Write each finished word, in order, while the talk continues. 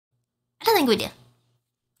I don't think we do.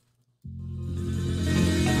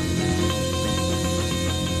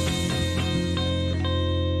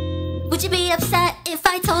 Would you be upset if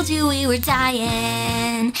I told you we were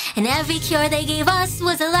dying and every cure they gave us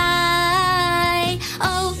was a lie?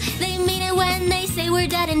 Oh, they mean it when they say we're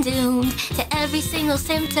dead and doomed. To every single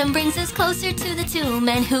symptom brings us closer to the tomb.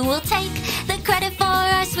 And who will take the credit for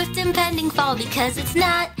our swift impending fall? Because it's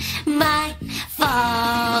not my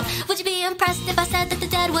fault. Would you be impressed if I said that the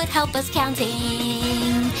dead would help us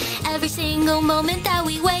counting every single moment that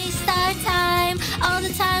we waste our time? All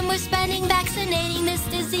the time we're spending vaccinating this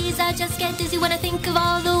disease. I just get dizzy when I think of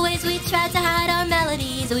all the ways we tried to hide our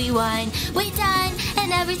melodies. We whine, we dine,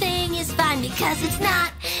 and everything is fine because it's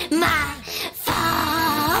not my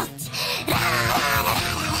fault.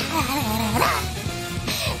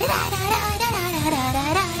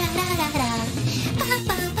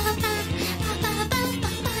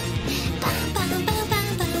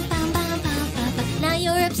 Now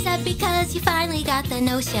you're upset because you finally got the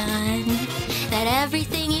notion that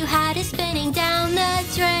everything you had is spinning down the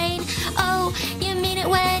drain. Oh, you mean it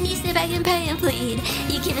when you sit back and pray and plead.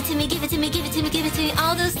 You give it to me, give it to me, give it to me, give it to me,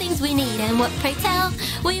 all those things we need. And what, pray tell,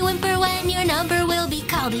 will you whimper when your number will be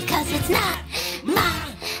called? Because it's not my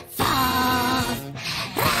fault.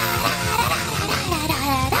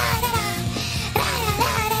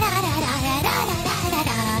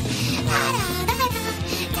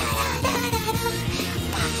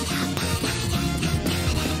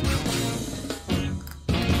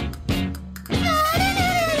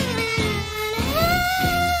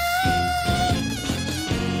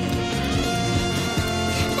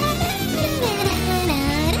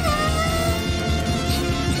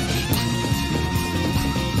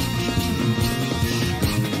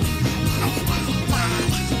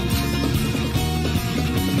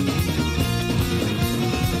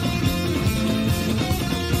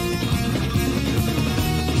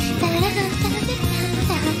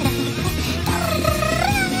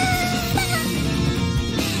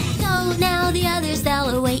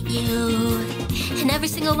 They'll await you, and every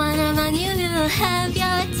single one among you will have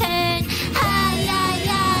your turn. Hi, hi,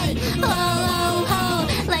 hi, ho, ho,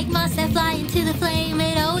 ho. Like moths that fly into the flame,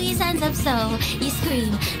 it always ends up so. You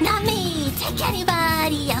scream, not me, take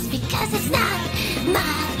anybody else, because it's not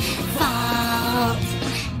my fault.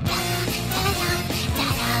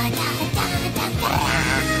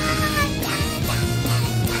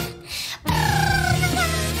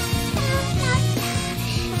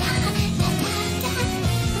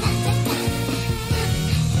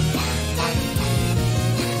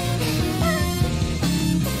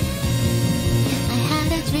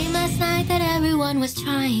 That everyone was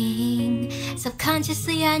trying.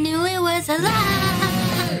 Subconsciously I knew it was a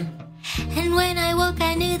lie. And when I woke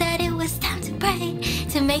I knew that it was time to pray,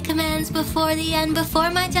 to make amends before the end, before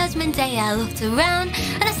my judgment day. I looked around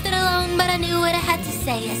and I stood alone, but I knew what I had to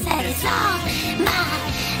say. I said it's all